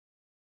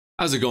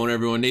How's it going,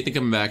 everyone? Nathan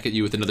coming back at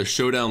you with another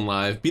Showdown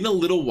Live. Been a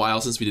little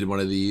while since we did one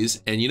of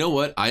these, and you know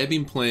what? I have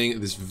been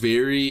playing this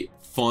very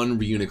fun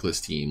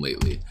reuniclus team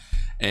lately,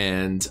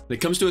 and it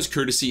comes to us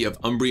courtesy of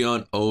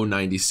Umbreon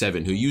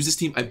 097, who used this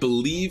team, I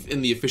believe,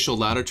 in the official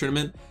ladder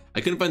tournament.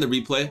 I couldn't find the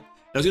replay.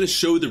 I was going to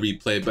show the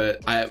replay,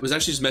 but I was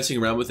actually just messing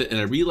around with it,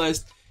 and I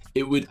realized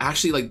it would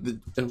actually,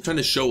 I'm trying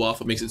to show off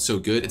what makes it so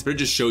good. It's better to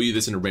just show you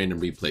this in a random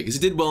replay, because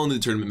it did well in the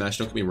tournament match,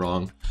 don't get me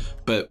wrong.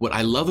 But what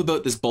I love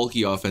about this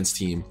bulky offense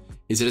team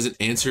is it has an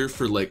answer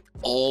for like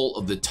all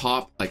of the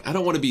top, like, I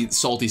don't want to be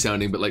salty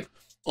sounding, but like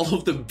all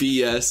of the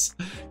BS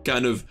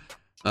kind of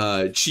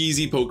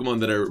cheesy Pokemon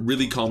that are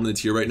really common in the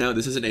tier right now.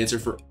 This is an answer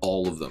for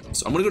all of them.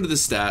 So I'm gonna go to the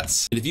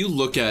stats, and if you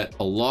look at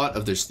a lot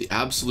of the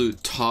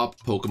absolute top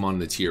Pokemon in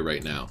the tier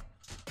right now,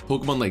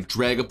 Pokemon like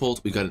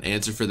Dragapult, we got an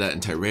answer for that in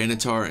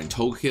Tyranitar and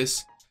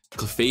Togekiss.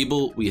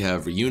 Clefable, we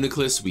have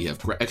reuniclus, we have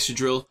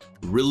Excadrill.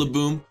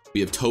 Rillaboom,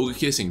 we have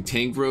Togekiss and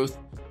Tangrowth.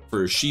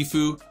 For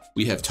Shifu,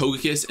 we have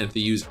Togekiss, and if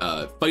they use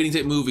a fighting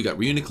type move, we got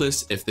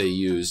reuniclus. If they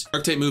use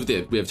dark type move,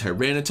 we have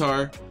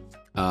Tyranitar.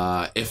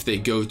 If they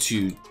go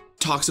to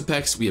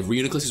toxapex, we have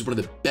reuniclus, who's one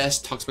of the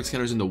best toxapex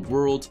counters in the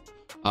world.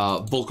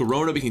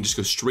 Volcarona, we can just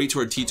go straight to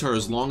our T-Tar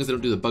as long as they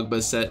don't do the bug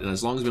buzz set, and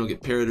as long as we don't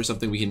get parried or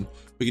something, we can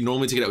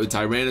normally take it out with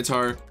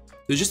Tyranitar.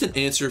 There's just an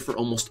answer for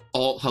almost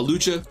all.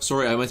 Hawlucha,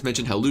 sorry, I meant to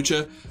mention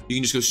Hawlucha. You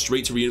can just go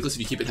straight to reuniclus if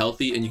you keep it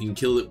healthy, and you can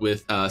kill it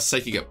with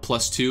Psychic at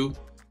 +2.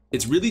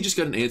 It's really just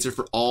got an answer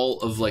for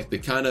all of like the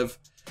kind of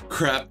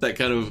crap that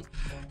kind of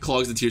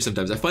clogs the tier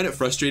sometimes. I find it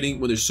frustrating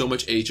when there's so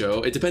much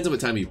HO. It depends on what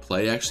time you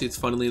play, actually. It's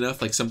funnily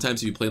enough. Like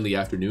sometimes if you play in the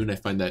afternoon, I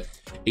find that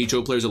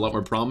HO players are a lot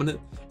more prominent.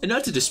 And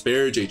not to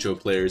disparage HO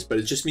players, but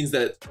it just means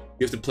that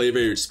you have to play a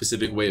very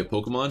specific way of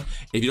Pokemon.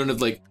 If you don't have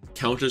like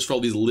counters for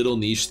all these little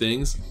niche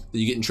things,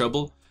 then you get in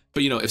trouble.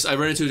 But you know, if I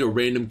run into a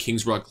random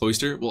King's Rock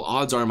Cloister, well,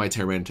 odds are my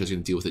Tyranitar is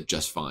going to deal with it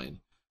just fine.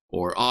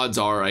 Or odds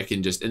are I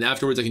can just, and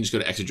afterwards I can just go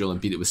to Excadrill and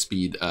beat it with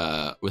speed,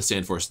 with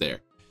Sandforce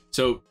there.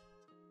 So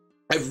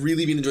I've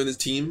really been enjoying this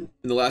team.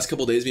 In the last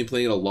couple of days, I've been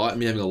playing it a lot. I've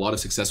been having a lot of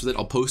success with it.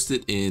 I'll post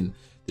it in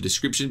the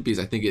description because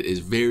I think it is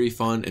very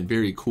fun and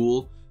very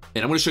cool.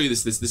 And I'm going to show you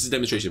this. This is a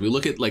demonstration. If we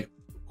look at like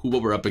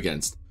what we're up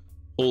against,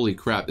 holy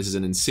crap, this is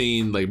an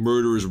insane like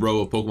murderer's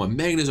row of Pokemon.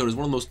 Magnezone is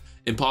one of the most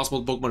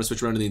impossible Pokemon to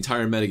switch around in the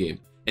entire metagame.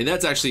 And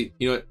that's actually,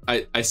 you know,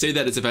 I say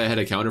that as if I had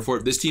a counter for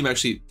it. This team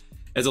actually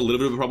has a little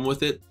bit of a problem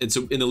with it. And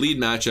so in the lead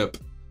matchup,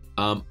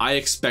 I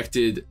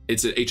expected,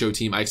 it's an HO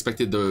team, I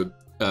expected the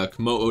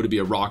Komodo to be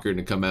a rocker and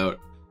to come out.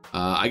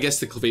 I guess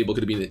the Clefable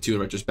could have been it too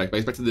in retrospect, but I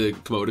expected the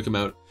Komodo to come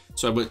out.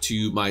 So I went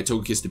to my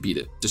Togekiss to beat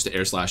it, just to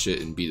air slash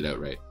it and beat it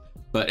outright.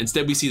 But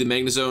instead we see the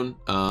Magnezone.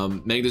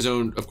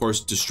 Magnezone, of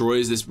course,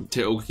 destroys this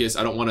Togekiss.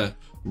 I don't want to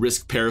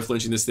risk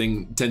paraflinching this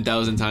thing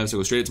 10,000 times, so I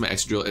go straight into my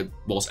Excadrill. It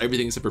walls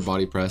everything except for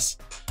body press.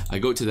 I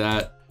go to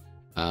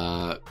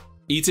that.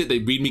 Eats it. They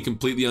read me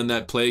completely on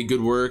that play.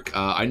 Good work.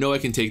 I know I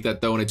can take that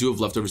though, and I do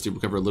have leftovers to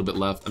recover a little bit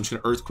left. I'm just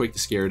gonna Earthquake to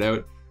scare it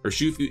out. Your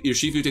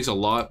Shifu takes a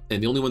lot,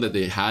 and the only one that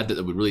they had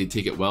that would really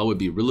take it well would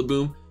be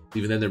Rillaboom.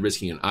 Even then, they're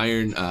risking an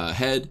Iron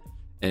Head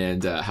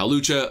and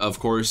Hawlucha, of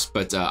course,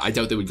 but I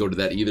doubt they would go to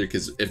that either,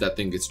 because if that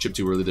thing gets chipped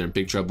too early, they're in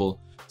big trouble.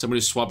 So I'm going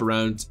to swap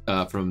around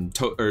from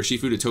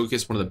Shifu to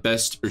Togekiss, one of the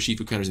best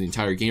Shifu counters in the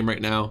entire game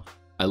right now.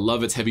 I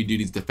love its heavy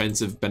duty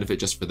defensive benefit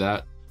just for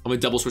that. I'm going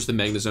to double switch the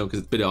Magnezone because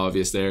it's a bit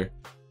obvious there.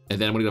 And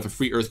then I'm going to go for a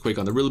free Earthquake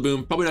on the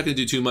Rillaboom. Probably not going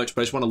to do too much,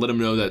 but I just want to let them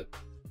know that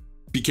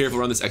be careful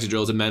around this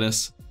Excadrill. It's a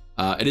menace.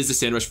 It is the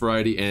Sandrush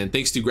variety, and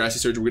thanks to Grassy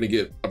Surge, we're going to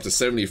get up to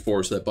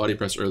 74, so that body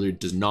press earlier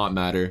does not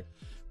matter.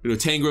 We're going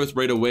to Tangrowth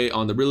right away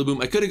on the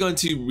Rillaboom. I could have gone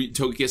to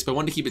Togekiss, but I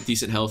wanted to keep it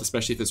decent health,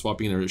 especially if it's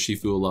swapping in a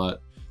Shifu a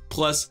lot.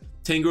 Plus,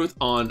 Tangrowth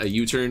on a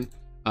U-turn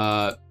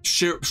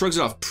shrugs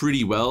it off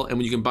pretty well, and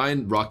when you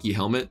combine Rocky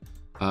Helmet,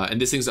 and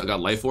this thing's got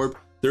Life Orb,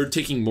 they're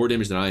taking more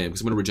damage than I am,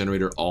 because I'm going to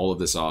Regenerator all of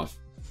this off.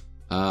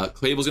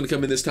 Clefable's going to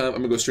come in this time. I'm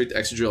going to go straight to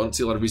Excadrill. I don't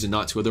see a lot of reason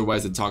not to,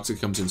 otherwise the Toxic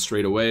comes in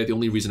straight away. The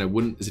only reason I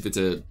wouldn't is if it's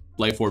a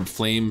Life Orb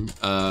Flame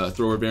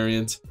thrower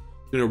variant.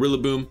 You know,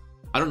 Rillaboom.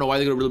 I don't know why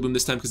they go to Rillaboom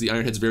this time, because the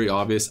Iron Head's very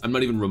obvious. I'm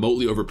not even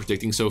remotely over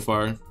predicting so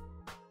far. They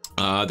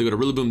go to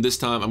Rillaboom this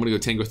time. I'm going to go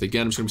Tangrowth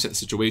again. I'm just going to reset the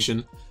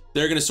situation.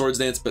 They're going to Swords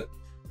Dance, but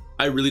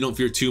I really don't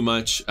fear too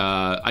much.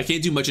 I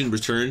can't do much in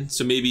return,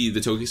 so maybe the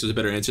Togekiss was a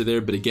better answer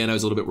there, but again, I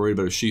was a little bit worried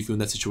about a Shifu in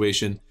that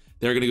situation.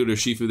 They're going to go to a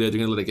Shifu there. They're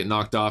going to let it get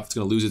knocked off. It's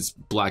going to lose its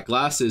black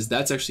glasses.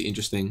 That's actually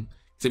interesting,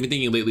 because I've been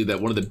thinking lately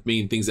that one of the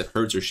main things that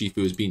hurts our Shifu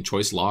is being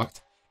choice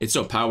locked. It's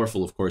so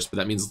powerful, of course, but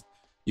that means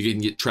you can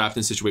get trapped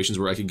in situations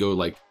where I could go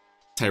like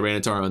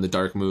Tyranitar on the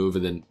dark move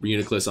and then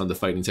reuniclus on the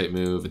fighting type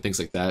move and things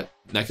like that.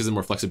 And that gives them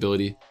more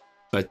flexibility.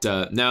 But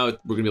now we're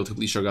going to be able to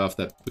completely shrug off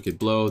that Wicked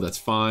Blow. That's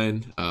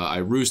fine. I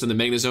Roost on the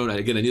Magnezone.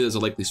 Again, I knew there's a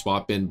likely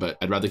swap in, but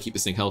I'd rather keep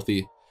this thing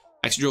healthy.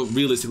 Excadrill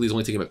realistically is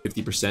only taking about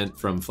 50%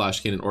 from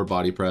Flash Cannon or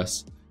Body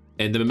Press.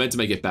 And the momentum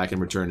I get back in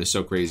return is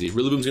so crazy.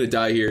 Rillaboom's going to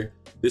die here.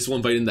 This will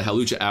invite in the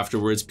Hawlucha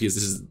afterwards, because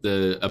this is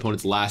the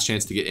opponent's last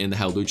chance to get in the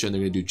Hawlucha, and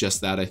they're going to do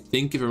just that, I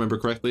think, if I remember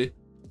correctly.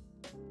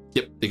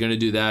 Yep, they're going to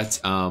do that.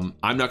 I'm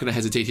not going to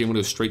hesitate here. I'm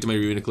going to go straight to my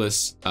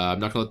reuniclus. I'm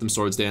not going to let them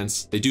swords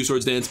dance. They do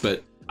swords dance,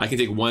 but I can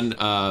take 1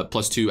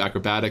 +2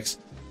 acrobatics.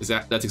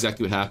 That's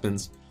exactly what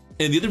happens.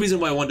 And the other reason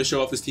why I wanted to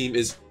show off this team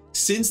is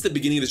since the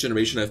beginning of this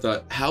generation, I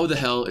thought, how the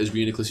hell is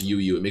reuniclus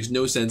UU? It makes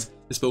no sense.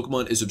 This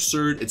Pokemon is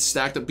absurd. It's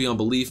stacked up beyond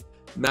belief.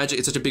 Magic,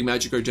 it's such a big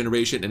magic card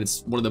generation, and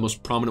it's one of the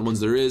most prominent ones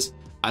there is.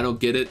 I don't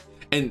get it.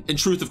 And in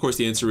truth, of course,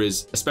 the answer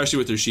is, especially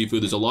with their Shifu,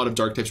 there's a lot of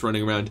dark types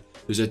running around.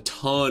 There's a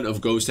ton of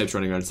ghost types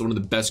running around. It's one of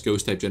the best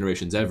ghost type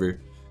generations ever.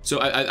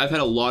 So I've had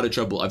a lot of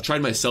trouble. I've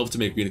tried myself to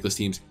make reuniclus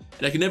teams,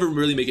 and I can never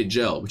really make it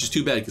gel, which is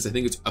too bad because I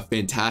think it's a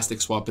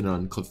fantastic swap in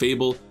on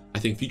Clefable. I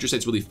think Future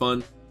Sight's really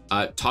fun.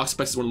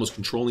 Toxapex is one of the most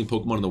controlling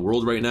Pokemon in the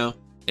world right now,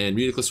 and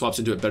reuniclus swaps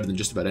into it better than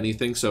just about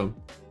anything. So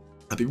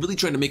I've been really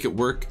trying to make it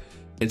work.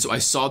 And so I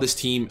saw this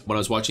team when I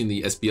was watching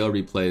the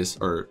SBL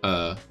replays, or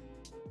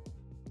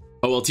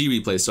OLT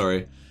replays,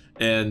 sorry.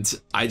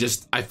 And I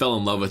fell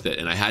in love with it,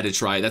 and I had to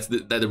try. The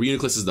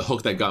reuniclus is the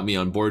hook that got me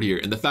on board here.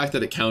 And the fact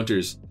that it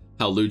counters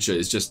Hawlucha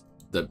is just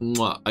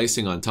the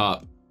icing on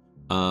top.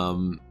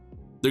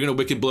 They're gonna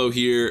Wicked Blow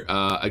here.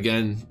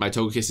 Again, my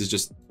Togekiss is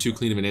just too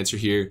clean of an answer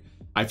here.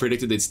 I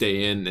predicted they'd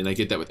stay in, and I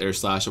get that with Air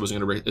Slash. I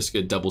wasn't gonna risk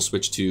a double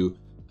switch to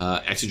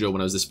Excadrill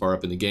when I was this far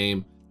up in the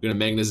game. They're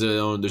gonna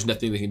Magnezone. There's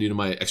nothing they can do to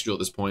my Excadrill at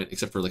this point,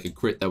 except for like a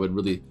crit that would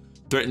really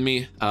threaten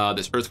me.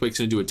 This Earthquake's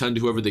gonna do a ton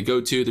to whoever they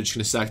go to. They're just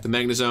gonna sack the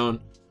Magnezone.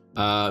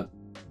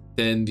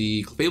 Then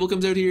the Clefable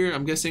comes out here,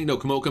 I'm guessing. No,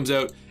 Komodo comes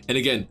out. And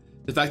again,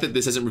 the fact that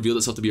this hasn't revealed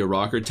itself to be a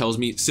rocker tells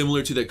me,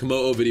 similar to that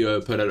Komodo video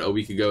I put out a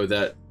week ago,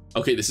 that,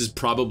 okay, this is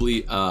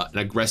probably an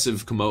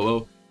aggressive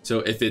Komodo. So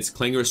if it's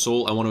Clangor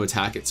Soul, I want to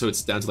attack it so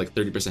it's down to like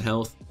 30%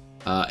 health.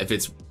 If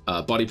it's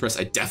Body Press,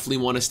 I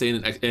definitely want to stay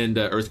in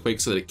Earthquake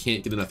so that it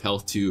can't get enough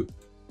health to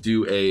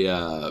do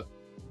a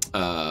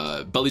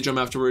Belly Drum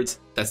afterwards.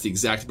 That's the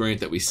exact variant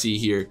that we see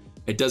here.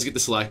 It does get the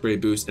Slack Berry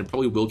boost, and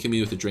probably will kill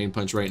me with a Drain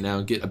Punch right now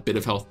and get a bit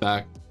of health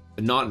back,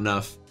 but not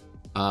enough.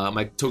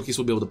 My Togekiss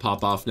will be able to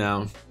pop off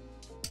now.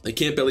 They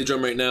can't Belly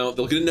Drum right now.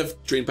 They'll get enough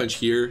Drain Punch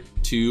here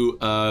to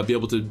be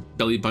able to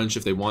Belly Punch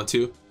if they want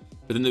to,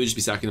 but then they would just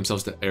be sacking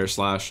themselves to Air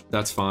Slash.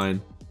 That's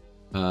fine.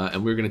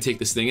 And we're going to take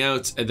this thing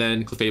out, and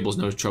then Clefable's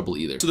no trouble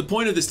either. So the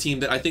point of this team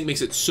that I think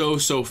makes it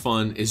so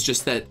fun is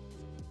just that,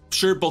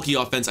 sure, bulky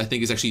offense I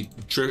think is actually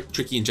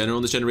tricky in general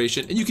in this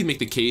generation, and you can make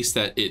the case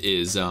that it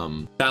is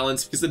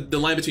balanced, because the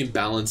line between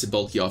balance and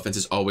bulky offense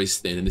is always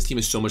thin, and this team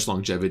has so much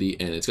longevity,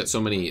 and it's got so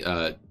many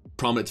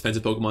prominent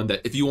defensive Pokemon that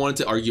if you wanted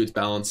to argue it's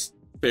balanced,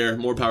 fair,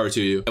 more power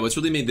to you. And what's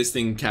really made this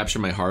thing capture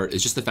my heart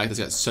is just the fact that it's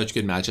got such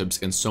good matchups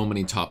against so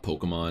many top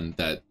Pokemon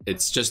that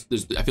it's just,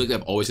 I feel like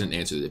I've always an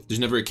answer. There's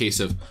never a case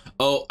of,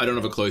 oh, I don't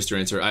have a Cloyster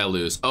answer, I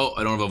lose. Oh,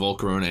 I don't have a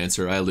Volcarona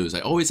answer, I lose. I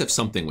always have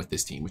something with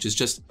this team, which is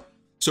just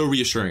so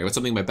reassuring. I've got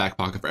something in my back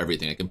pocket for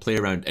everything. I can play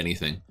around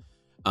anything.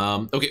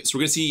 Okay, so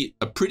we're gonna see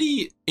a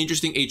pretty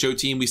interesting HO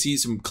team. We see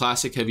some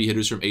classic heavy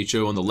hitters from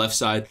HO on the left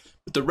side,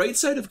 but the right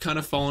side have kind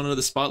of fallen out of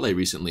the spotlight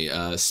recently.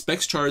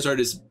 Specs Charizard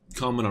is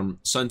common on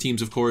Sun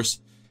teams, of course,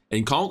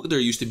 and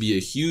Conkeldurr used to be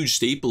a huge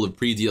staple of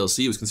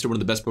pre-DLC. It was considered one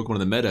of the best Pokemon in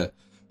the meta,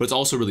 but it's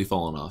also really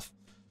fallen off.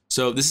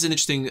 So this is an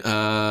interesting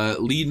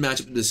lead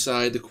matchup to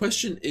decide. The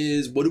question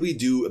is, what do we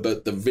do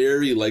about the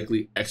very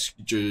likely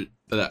Excadrill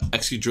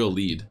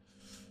lead?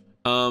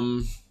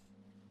 I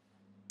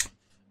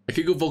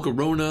could go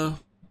Volcarona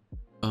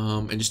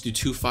and just do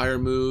 2 fire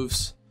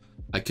moves.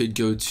 I could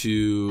go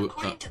to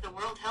according to the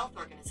World Health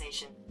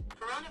Organization,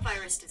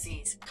 coronavirus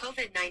disease,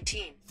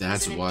 COVID-19.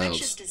 That's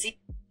wild.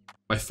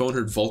 My phone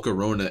heard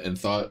Volcarona and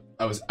thought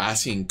I was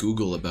asking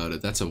Google about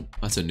it. That's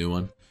a new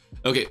one.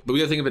 Okay, but we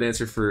gotta think of an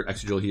answer for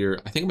Excadrill here.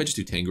 I think I might just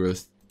do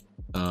Tangrowth.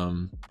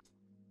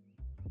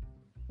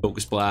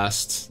 Focus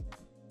Blast.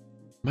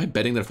 Am I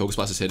betting that a Focus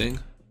Blast is hitting?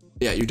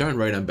 Yeah, you're darn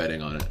right I'm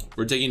betting on it.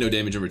 We're taking no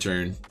damage in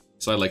return,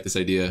 so I like this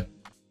idea.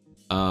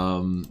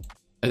 And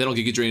then I'll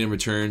Giga Drain in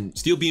return.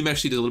 Steel Beam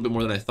actually did a little bit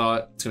more than I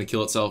thought. It's gonna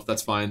kill itself,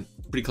 that's fine.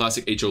 Pretty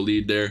classic HO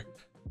lead there.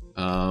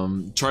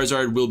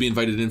 Charizard will be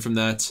invited in from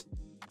that.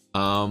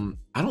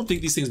 I don't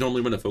think these things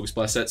normally run a Focus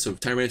Blast set, so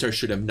Tyranitar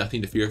should have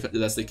nothing to fear if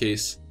that's the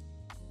case.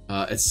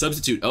 It's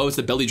Substitute. Oh, it's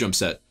the Belly Drum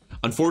set.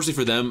 Unfortunately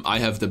for them, I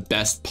have the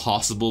best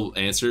possible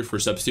answer for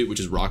Substitute, which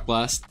is Rock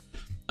Blast.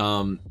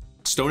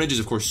 Stone Edge is,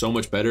 of course, so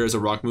much better as a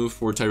rock move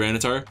for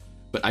Tyranitar,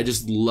 but I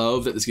just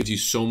love that this gives you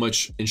so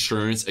much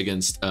insurance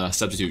against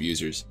Substitute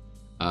users.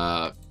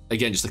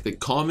 Again, just like the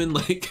common,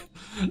 like,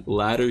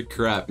 ladder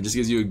crap. It just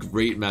gives you a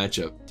great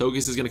matchup.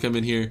 Togekiss is going to come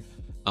in here.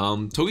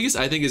 Togekiss,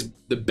 I think, is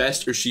the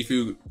best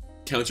Urshifu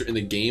counter in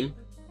the game,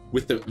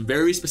 with the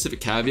very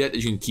specific caveat that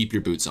you can keep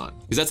your boots on.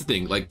 Because that's the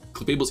thing, like,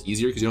 Clefable's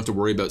easier because you don't have to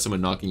worry about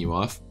someone knocking you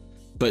off.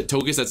 But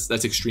Togekiss,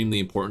 that's extremely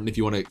important if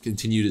you want to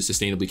continue to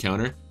sustainably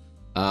counter.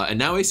 And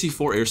now I see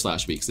 4 Air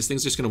Slash Beaks. This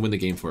thing's just going to win the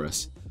game for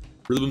us.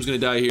 Rillaboom's going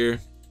to die here.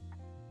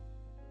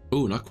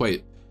 Oh, not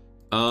quite.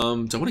 Do I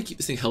want to keep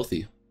this thing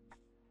healthy?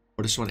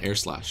 Or just want Air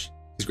Slash?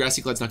 Because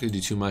Grassy Glide's not going to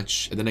do too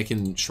much. And then I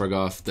can shrug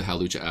off the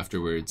Hawlucha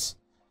afterwards.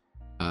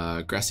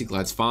 Grassy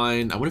Glide's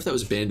fine. I wonder if that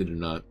was banded or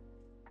not.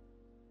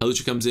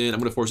 Helicha comes in. I'm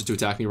going to force it to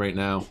attack me right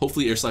now.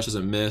 Hopefully Air Slash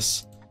doesn't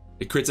miss.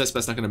 It crits us, but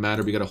that's not going to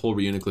matter. We got a whole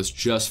reuniclus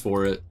just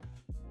for it.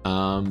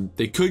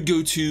 They could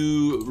go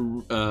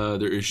to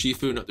their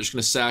Urshifu. No, they're just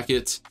going to sack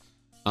it.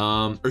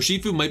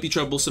 Urshifu might be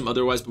troublesome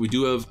otherwise, but we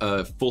do have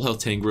a full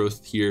health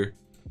Tangrowth here.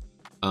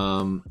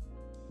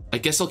 I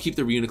guess I'll keep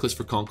the reuniclus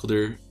for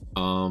Conkeldurr.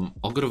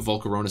 I'll go to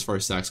Volcarona as far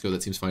as sacks go.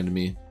 That seems fine to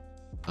me.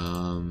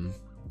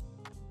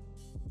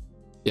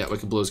 Yeah,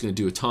 Wicked Blow is going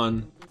to do a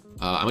ton.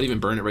 I might even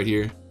burn it right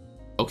here.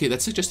 Okay,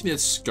 that suggests to me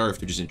that's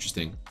Scarfed, which is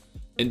interesting.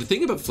 And the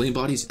thing about Flame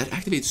Bodies, it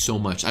activates so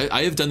much.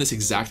 I have done this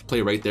exact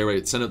play right there,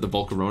 right? Send out the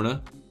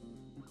Volcarona.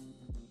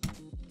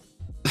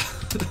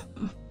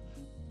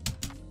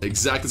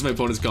 Exactly as my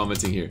opponent's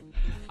commenting here.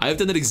 I have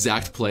done that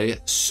exact play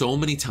so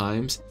many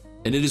times,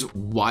 and it is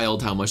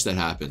wild how much that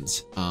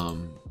happens.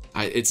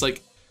 It's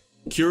like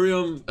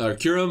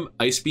Kyurem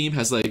Ice Beam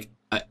has like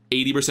a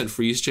 80%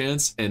 freeze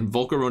chance, and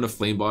Volcarona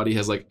Flame Body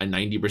has like a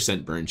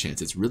 90% burn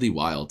chance. It's really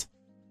wild.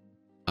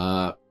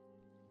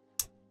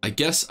 I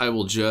guess I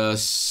will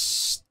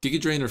just Giga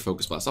Drain or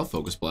Focus Blast. I'll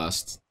Focus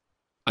Blast.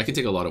 I can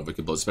take a lot of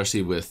Wicked Blows,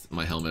 especially with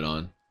my helmet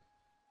on.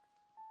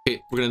 Okay,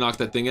 we're gonna knock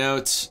that thing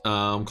out.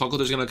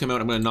 Conkeldurr's gonna come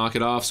out. I'm gonna knock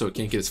it off so it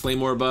can't get its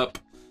Flame Orb up,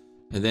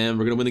 and then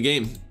we're gonna win the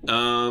game.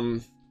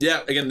 Yeah,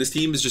 again, this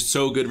team is just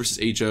so good versus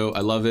HO. I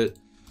love it.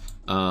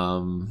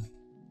 My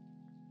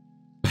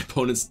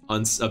opponent's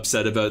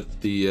upset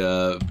about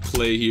the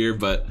play here,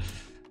 but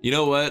you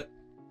know what?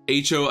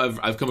 HO,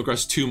 I've come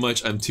across too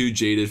much. I'm too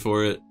jaded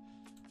for it.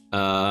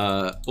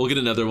 We'll get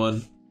another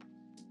one.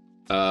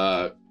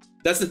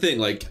 That's the thing,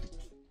 like,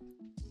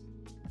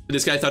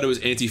 this guy thought it was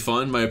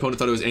anti-fun. My opponent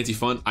thought it was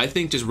anti-fun. I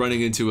think just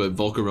running into a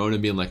Volcarona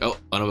and being like, oh,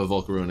 I don't have a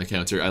Volcarona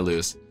counter, I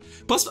lose.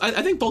 Plus,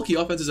 I think bulky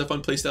offense is a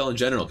fun playstyle in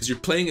general, because you're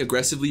playing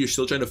aggressively, you're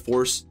still trying to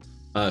force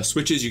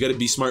switches, you gotta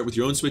be smart with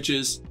your own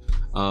switches.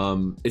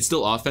 It's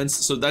still offense,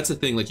 so that's the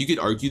thing, like, you could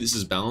argue this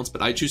is balanced,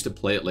 but I choose to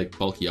play it like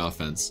bulky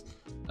offense.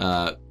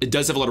 It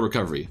does have a lot of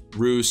recovery.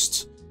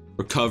 Roost,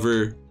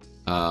 Recover,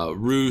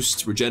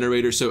 Roost,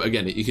 Regenerator, so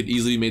again, you could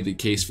easily make the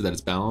case for that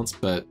it's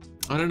balanced, but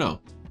I don't know.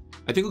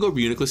 I think we'll go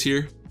reuniclus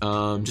here,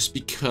 just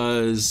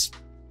because,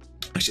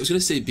 actually I was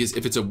gonna say, because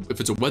if it's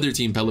a weather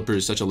team, Pelipper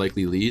is such a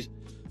likely lead,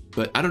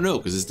 but I don't know,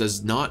 because this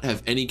does not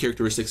have any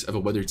characteristics of a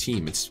weather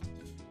team. It's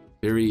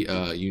very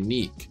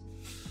unique.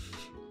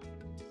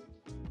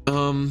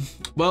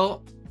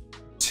 Well,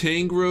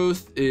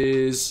 Tangrowth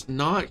is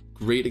not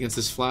great against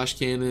this Flash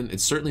Cannon.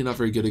 It's certainly not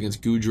very good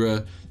against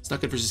Goodra. It's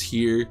not good versus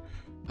here.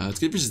 It's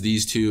good versus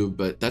these two,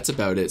 but that's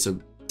about it. So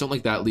don't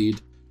like that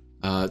lead.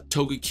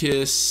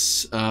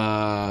 Togekiss,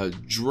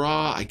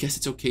 Draw, I guess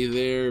it's okay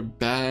there.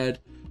 Bad.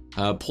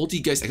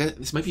 Poltegeist,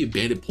 this might be a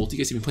banded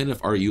Poltegeist. I've been playing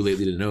enough RU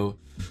lately to know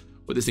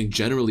what this thing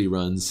generally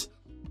runs.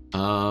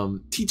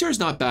 T-Tar is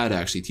not bad,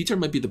 actually. T-Tar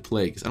might be the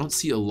play, because I don't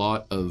see a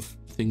lot of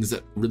things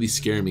that really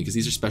scare me, because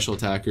these are special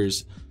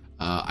attackers.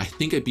 I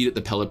think I beat it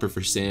the Pelipper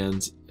for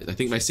Sand. I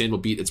think my Sand will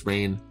beat its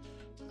Rain.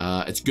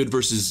 It's good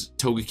versus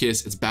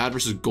Togekiss. It's bad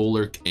versus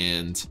Golurk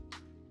and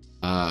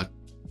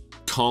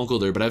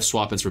Conkeldurr, but I have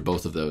swap-ins for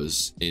both of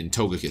those in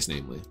Togekiss,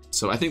 namely.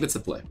 So I think that's the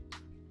play.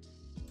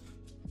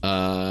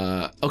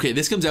 Okay,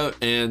 this comes out,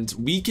 and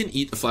we can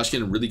eat a Flash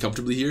Cannon really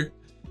comfortably here,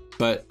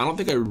 but I don't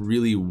think I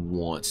really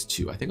want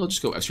to. I think I'll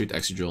just go straight to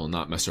Excadrill and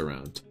not mess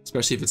around,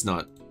 especially if it's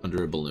not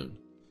under a balloon.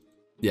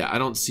 Yeah, I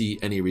don't see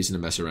any reason to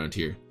mess around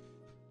here.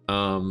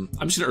 I'm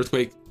just gonna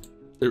Earthquake.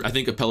 I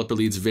think a Pelipper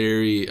lead's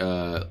very,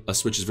 a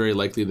switch is very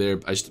likely there.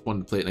 I just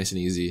wanted to play it nice and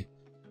easy.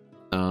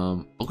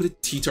 I'll go to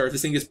T-Tar. If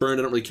this thing gets burned,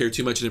 I don't really care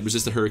too much, and it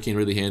resists the Hurricane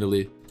really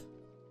handily.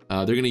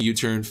 They're gonna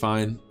U-turn,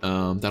 fine.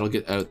 That'll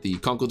get out the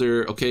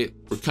Conkeldurr. Okay,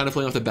 we're kind of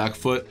playing off the back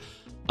foot.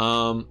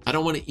 I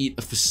don't want to eat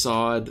a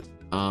Facade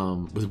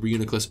with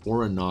Reuniclus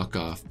or a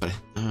knockoff, but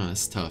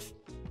that's tough.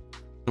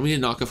 I don't need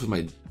a knockoff with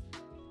my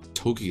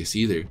Togekiss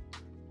either.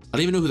 I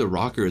don't even know who the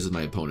rocker is with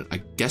my opponent. I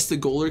guess the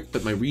Golurk,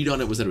 but my read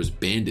on it was that it was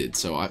banded,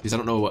 so because I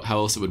don't know how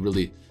else it would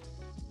really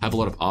have a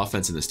lot of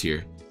offense in this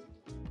tier.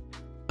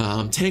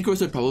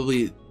 Tangrowth would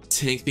probably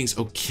tank things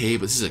okay,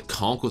 but this is a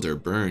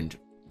Conkeldurr burned.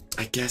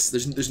 I guess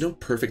there's no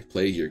perfect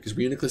play here, because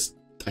Reuniclus,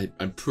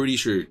 I'm pretty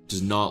sure,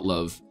 does not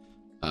love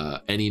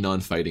any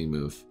non-fighting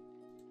move.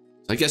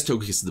 So I guess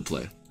Togekiss is the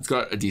play. It's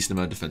got a decent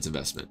amount of defense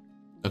investment.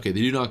 Okay,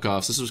 they do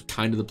knockoffs. This was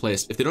kind of the play.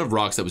 If they don't have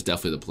rocks, that was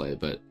definitely the play,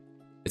 but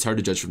it's hard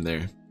to judge from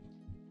there.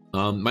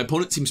 My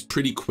opponent seems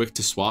pretty quick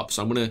to swap,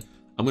 so I'm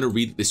gonna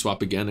read that they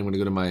swap again. I'm gonna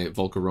go to my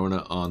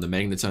Volcarona on the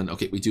Magneton.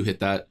 Okay, we do hit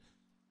that.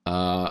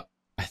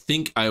 I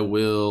think I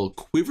will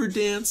Quiver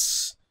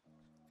Dance,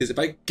 because if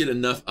I get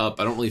enough up,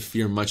 I don't really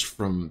fear much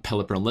from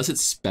Pelipper unless it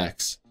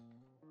specs.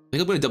 I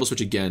think I'm gonna double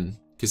switch again,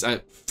 because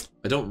I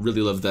don't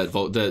really love that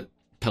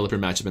Pelipper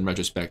matchup in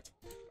retrospect.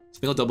 So I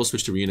think I'll double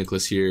switch to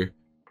Reuniclus here.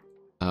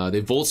 They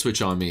Volt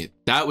Switch on me.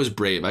 That was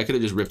brave. I could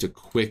have just ripped a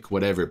quick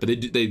whatever, but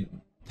they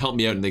help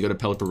me out and they go to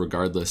Pelipper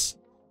regardless.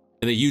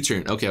 And they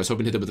U-turn. Okay, I was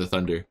hoping to hit them with a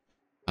Thunder.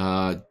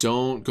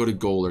 Don't go to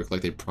Golurk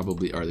like they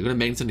probably are. They're going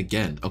to Magneton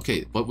again.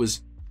 Okay,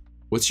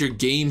 what's your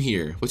game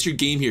here? What's your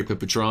game here,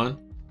 Pipitron?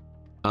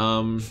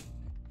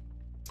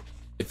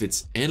 if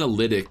it's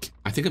analytic,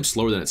 I think I'm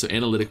slower than it, so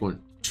analytic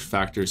won't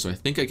factor, so I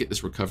think I get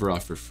this recover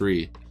off for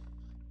free.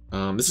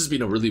 This has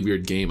been a really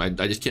weird game. I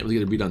just can't really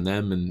get a read on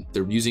them, and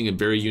they're using a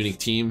very unique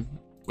team.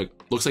 Like,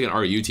 looks like an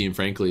RU team,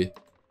 frankly.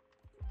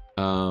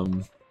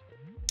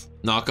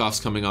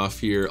 Knockoffs coming off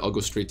here. I'll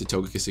go straight to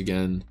Togekiss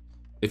again.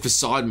 They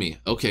facade me.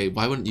 Okay,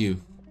 why wouldn't you?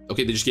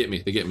 Okay, they just get me.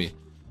 They get me.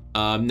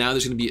 Now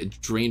there's gonna be a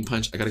Drain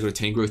Punch. I gotta go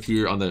to Tangrowth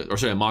here on the, or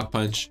sorry, a Mach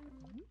Punch.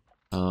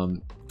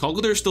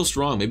 Conkeldurr is still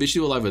strong. Maybe I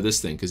should go live with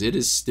this thing because it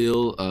is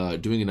still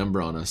doing a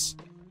number on us.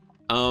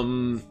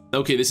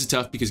 Okay, this is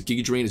tough because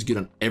Giga Drain is good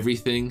on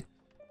everything.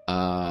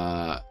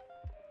 Sorry,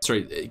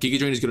 Giga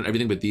Drain is good on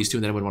everything but these two,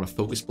 and then I would want to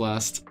Focus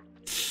Blast.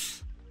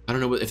 I don't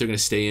know if they're gonna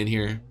stay in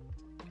here.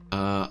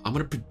 I'm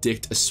gonna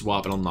predict a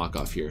swap and I'll knock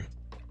off here.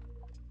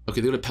 Okay,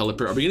 they go to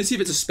Pelipper. Are we gonna see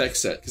if it's a spec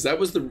set? Because that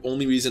was the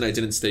only reason I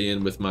didn't stay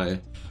in with my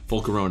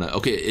Volcarona.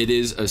 Okay, it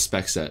is a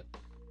spec set.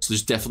 So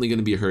there's definitely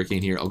gonna be a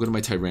Hurricane here. I'll go to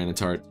my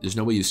Tyranitar. There's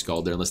no way you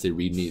Scald there unless they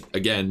read me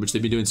again, which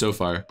they've been doing so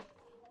far.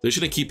 They're just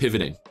gonna keep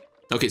pivoting.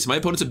 Okay, so my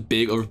opponent's a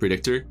big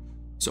overpredictor.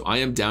 So I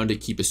am down to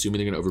keep assuming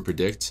they're gonna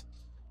overpredict.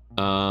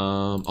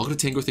 I'll go to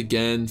Tangrowth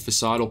again.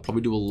 Facade will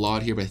probably do a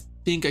lot here, but I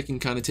think I can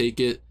kind of take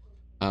it.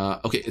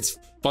 Okay, it's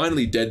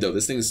finally dead though.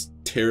 This thing's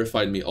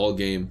terrified me all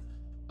game.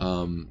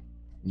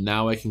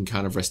 Now I can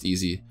kind of rest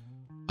easy.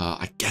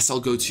 I guess I'll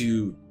go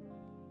to,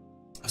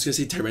 I was gonna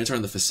say Tyranitar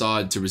on the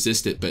Facade to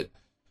resist it, but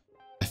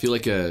I feel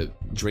like a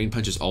Drain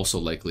Punch is also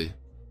likely.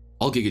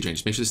 I'll Giga Drain,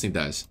 just make sure this thing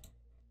dies.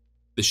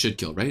 This should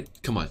kill, right?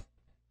 Come on.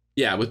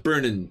 Yeah, with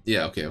Burn and,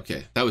 yeah,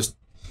 okay. This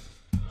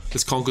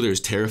Conkeldurr has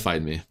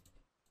terrified me.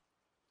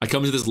 I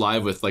come to this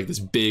live with like this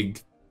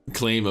big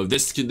claim of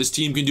this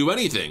team can do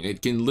anything.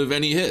 It can live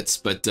any hits,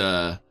 but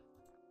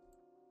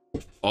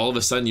all of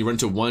a sudden you run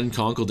to one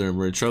Conkeldurr and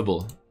we're in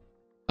trouble.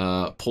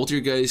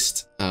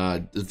 Poltergeist,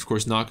 of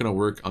course, not gonna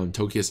work on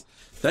Togekiss.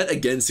 That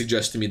again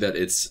suggests to me that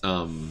it's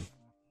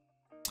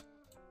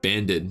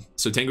banded.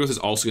 So Tangrowth is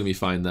also gonna be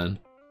fine then.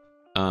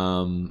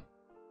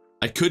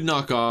 I could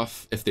knock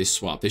off if they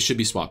swap. They should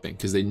be swapping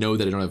because they know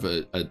that I don't have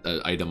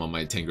a item on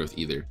my Tangrowth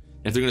either.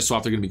 And if they're gonna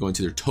swap, they're gonna be going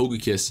to their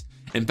Togekiss.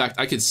 In fact,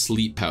 I could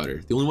Sleep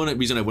Powder. The only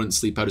reason I wouldn't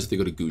Sleep Powder is if they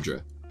go to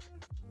Goodra.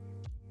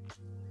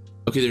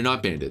 Okay, they're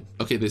not banded.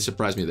 Okay, they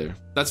surprised me there.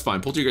 That's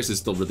fine. Poltergeist is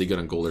still really good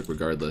on Golurk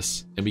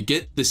regardless. And we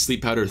get the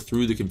Sleep Powder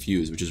through the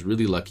Confuse, which is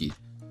really lucky.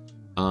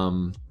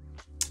 Nothing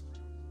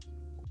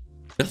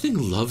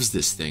loves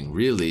this thing,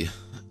 really.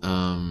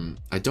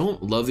 I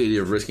don't love the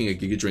idea of risking a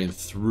Giga Drain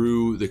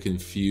through the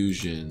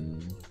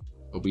Confusion.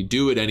 But we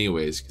do it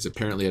anyways, because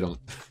apparently I don't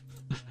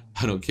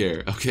I don't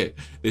care. Okay,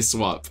 they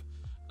swap.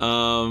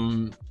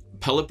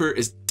 Pelipper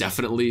is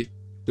definitely,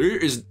 there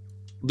is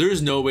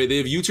no way. They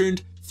have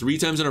U-turned 3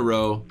 times in a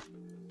row.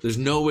 There's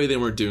no way they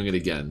weren't doing it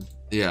again.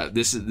 Yeah,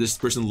 this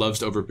person loves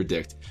to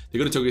overpredict. They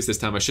go to Togekiss this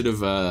time. I should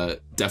have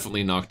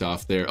definitely knocked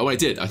off there. Oh, I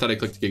did. I thought I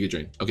clicked Giga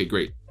Drain. Okay,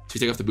 great. So you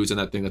take off the boots on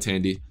that thing. That's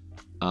handy.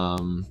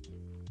 I'll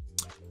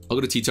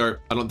go to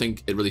T-Tart. I don't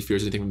think it really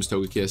fears anything from his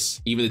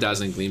Togekiss. Even the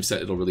Dazzling Gleam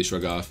set, it'll really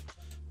shrug off.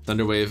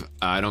 Thunder Wave,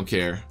 I don't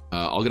care.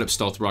 I'll get up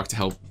Stealth Rock to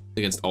help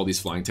against all these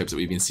flying types that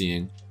we've been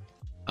seeing.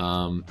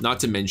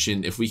 Not to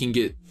mention, if we can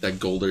get that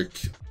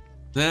Golurk,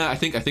 I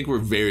think we're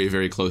very,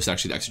 very close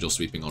actually to Exegil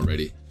sweeping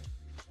already.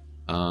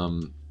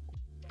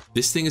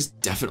 This thing is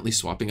definitely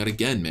swapping out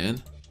again,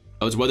 man.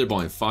 Oh, it's Weather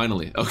Balling,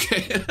 finally.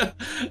 Okay.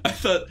 I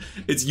thought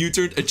it's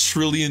U-turned a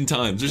trillion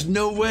times. There's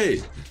no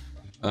way.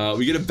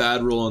 We get a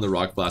bad roll on the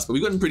Rock Blast, but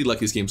we've gotten pretty lucky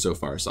this game so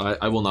far, so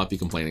I will not be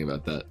complaining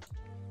about that.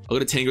 I'll go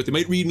to Tangrowth. They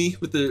might read me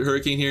with the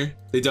Hurricane here.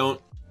 They don't,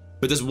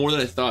 but that's more than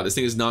I thought. This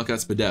thing is knockout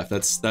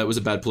Spadef. That was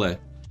a bad play.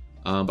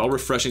 But I'll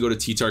refresh and go to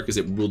T-Tart because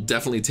it will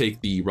definitely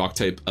take the Rock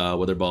type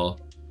Weather Ball.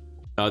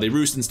 They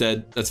Roost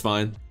instead. That's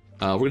fine.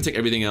 We're gonna take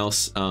everything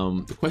else.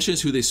 The question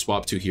is who they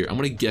swap to here. I'm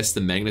gonna guess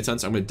the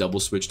Magneton, so I'm gonna double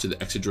switch to the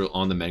Excadrill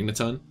on the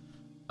Magneton.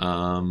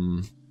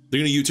 They're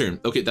gonna U-turn.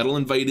 Okay, that'll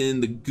invite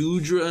in the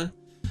Goodra.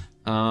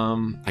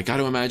 I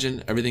gotta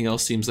imagine everything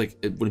else seems like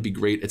it wouldn't be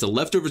great. It's a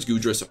leftovers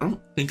Goodra, so I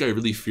don't think I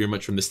really fear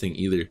much from this thing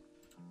either.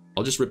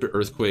 I'll just rip it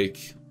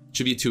Earthquake.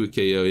 Should be a 2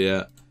 KO,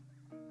 yeah.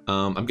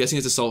 I'm guessing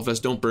it's Assault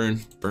Vest. Don't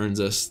burn.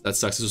 Burns us. That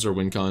sucks. This was our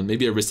win con.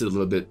 Maybe I risked it a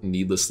little bit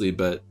needlessly,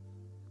 but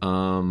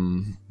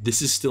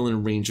this is still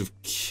in range of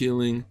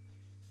killing.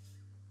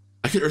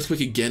 I could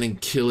Earthquake again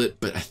and kill it,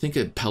 but I think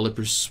a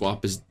Pelipper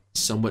swap is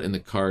somewhat in the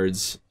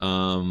cards.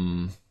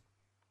 Or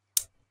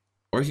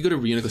I could go to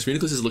reuniclus.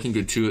 Reuniclus is looking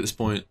good too at this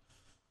point.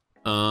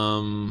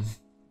 Ironhead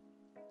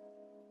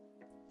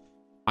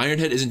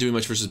isn't doing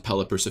much versus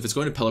Pelipper, so if it's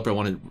going to Pelipper, I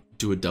want to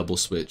do a double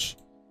switch.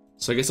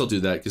 So I guess I'll do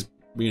that because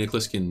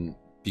reuniclus can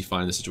be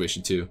fine in this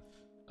situation too.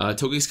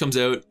 Togekiss comes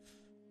out.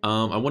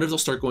 I wonder if they'll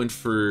start going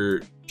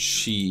for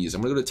cheese.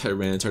 I'm gonna go to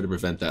Tyranitar to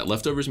prevent that.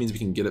 Leftovers means we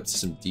can get up to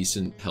some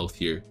decent health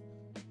here.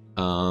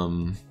 I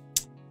wonder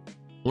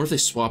if they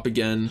swap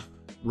again.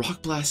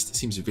 Rock Blast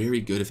seems very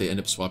good if they end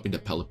up swapping to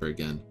Pelipper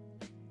again.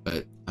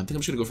 But I think I'm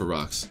just gonna go for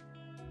rocks.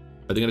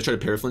 Are they gonna try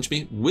to Paraflinch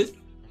me? With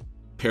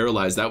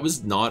Paralyze, that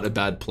was not a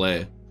bad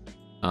play.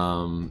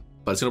 But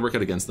it's gonna work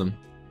out against them.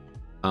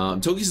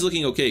 Togekiss is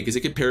looking okay because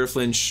it could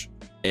paraflinch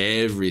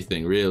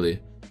everything, really.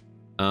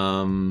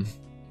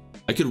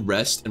 I could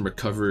rest and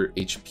recover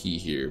HP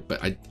here,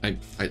 but I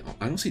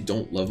honestly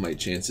don't love my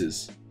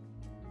chances.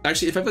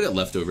 Actually, if I've got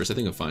leftovers, I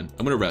think I'm fine.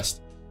 I'm gonna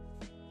rest.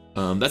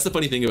 That's the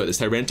funny thing about this.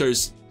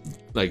 Tyrantar's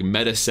like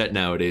meta set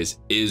nowadays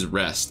is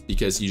rest,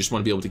 because you just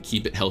want to be able to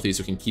keep it healthy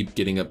so it can keep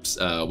getting up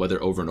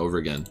weather over and over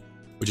again,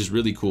 which is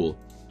really cool.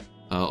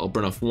 I'll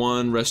burn off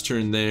one rest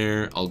turn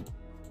there. I'll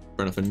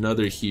burn off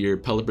another here.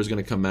 Pelipper's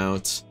gonna come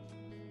out.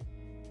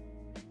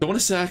 Don't want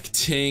to sack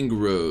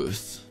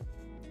Tangrowth.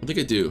 I think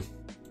I do.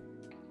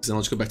 Because then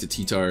I'll just go back to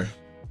T-Tar.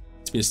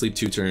 It's been asleep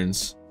 2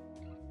 turns.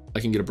 I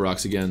can get a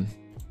Brox again.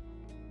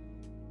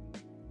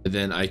 And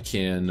then I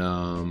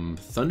can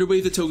Thunder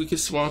Wave the Togekiss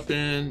swap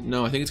in.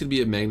 No, I think it's going to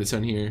be a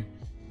Magneton here.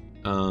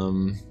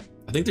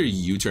 I think they're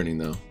U-turning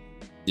though.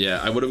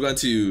 Yeah, I would have gone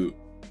to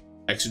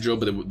Excadrill,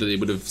 but they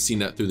would have seen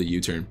that through the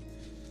U-turn.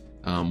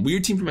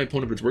 Weird team for my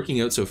opponent, but it's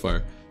working out so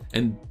far.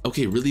 And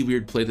okay, really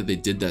weird play that they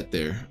did that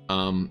there.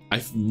 I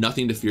have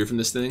nothing to fear from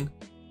this thing.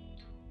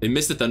 They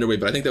missed the Thunder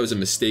Wave, but I think that was a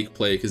mistake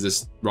play because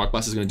this Rock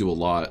Blast is going to do a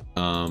lot.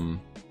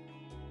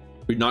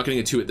 We're not getting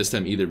a 2-hit this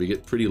time either. We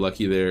get pretty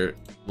lucky there.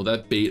 Will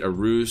that bait a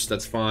Roost?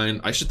 That's fine.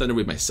 I should Thunder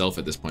Wave myself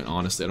at this point,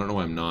 honestly. I don't know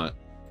why I'm not.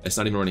 It's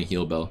not even running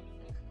Heal Bell.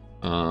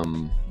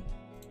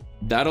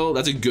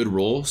 That's a good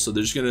roll. So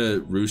they're just going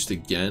to Roost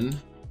again.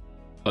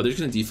 Oh, they're just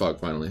going to Defog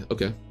finally.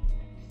 Okay.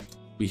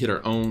 We hit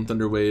our own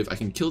Thunder Wave. I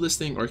can kill this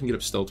thing, or I can get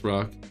up Stealth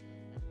Rock.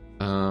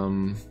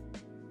 I'm going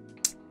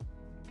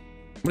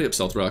to get up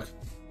Stealth Rock.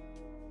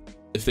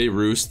 If they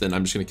Roost, then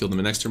I'm just going to kill them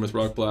the next turn with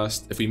Rock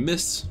Blast. If we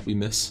miss, we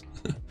miss.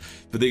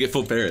 But they get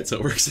full parrot, so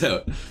it works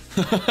out.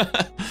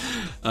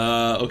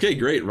 Okay,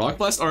 great. Rock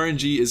Blast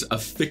RNG is a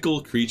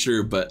fickle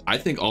creature, but I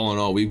think all in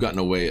all, we've gotten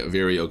away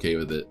very okay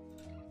with it.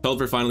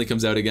 Pelipper finally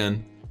comes out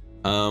again.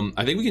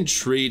 I think we can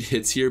trade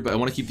hits here, but I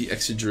want to keep the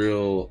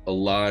Excadrill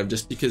alive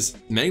just because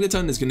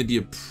Magneton is going to be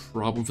a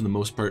problem for the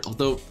most part.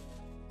 Although,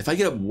 if I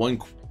get up one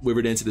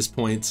Quiver Dance at this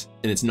point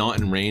and it's not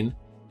in rain,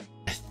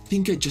 I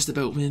think I just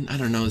about win. I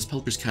don't know. This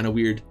Pelipper's kind of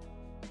weird.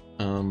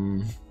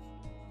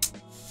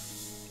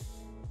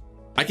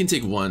 I can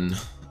take one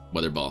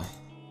Weather Ball.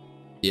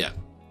 Yeah.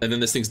 And then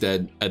this thing's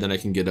dead. And then I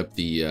can get up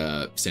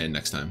the sand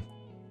next time.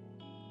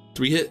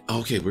 3-hit.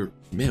 Okay,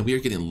 we are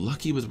getting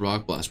lucky with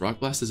Rock Blast. Rock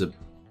Blast is a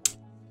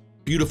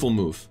beautiful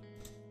move.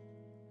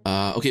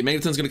 Okay,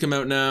 Magneton's gonna come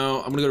out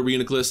now. I'm gonna go to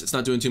reuniclus. It's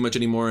not doing too much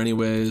anymore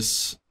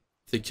anyways.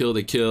 If they kill,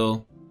 they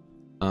kill.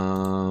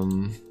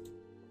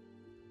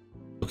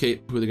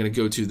 Okay, who are they gonna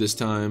go to this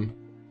time?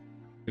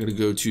 They're gonna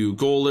go to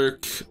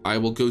Golurk. I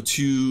will go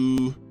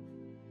to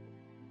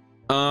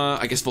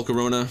I guess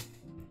Volcarona.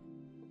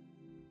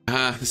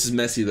 This is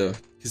messy though.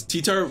 Because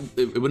T-Tar,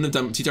 T-Tar wouldn't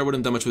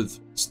have done much with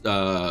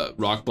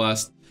Rock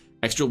Blast.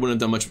 Extra wouldn't have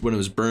done much when it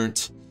was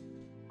burnt.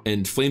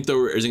 And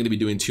Flamethrower isn't going to be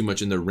doing too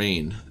much in the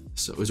rain.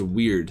 So it was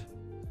weird.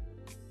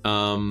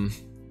 I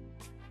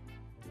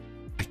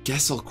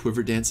guess I'll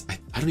Quiver Dance. I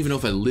don't even know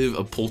if I live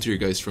a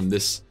Poltergeist from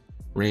this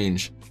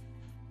range.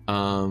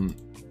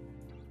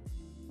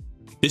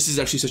 This is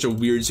actually such a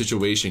weird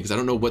situation because I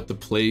don't know what the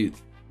play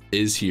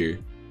is here.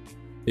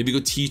 Maybe go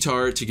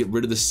T-Tar to get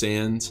rid of the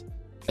sand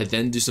and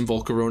then do some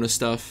Volcarona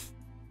stuff.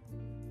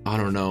 I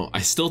don't know.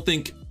 I still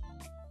think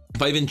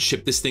if I even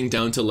chip this thing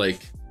down to like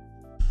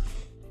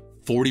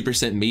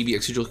 40%, maybe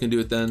Excadrill can do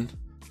it then.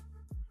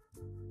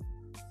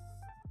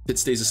 If it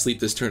stays asleep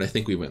this turn, I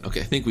think we win.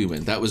 Okay, I think we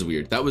win. That was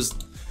weird. That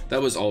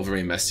was all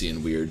very messy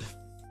and weird.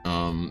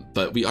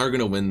 But we are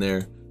gonna win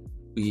there.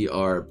 We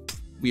are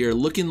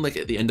looking like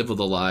at the end of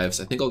the lives.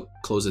 I think I'll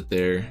close it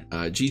there.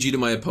 GG to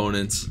my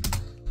opponent.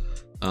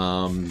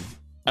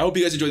 I hope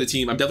you guys enjoy the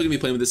team. I'm definitely gonna be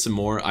playing with this some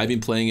more. I've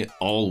been playing it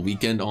all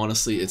weekend,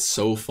 honestly. It's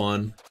so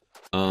fun.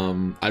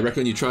 I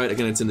recommend you try it.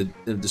 Again, it's in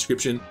the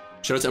description.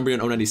 Shout out to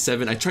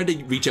Umbreon097. I tried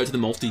to reach out to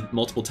them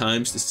multiple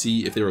times to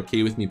see if they were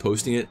okay with me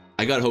posting it.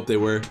 I gotta hope they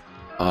were.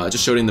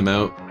 Just shouting them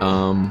out.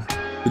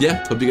 But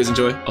yeah, hope you guys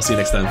enjoy. I'll see you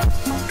next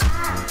time.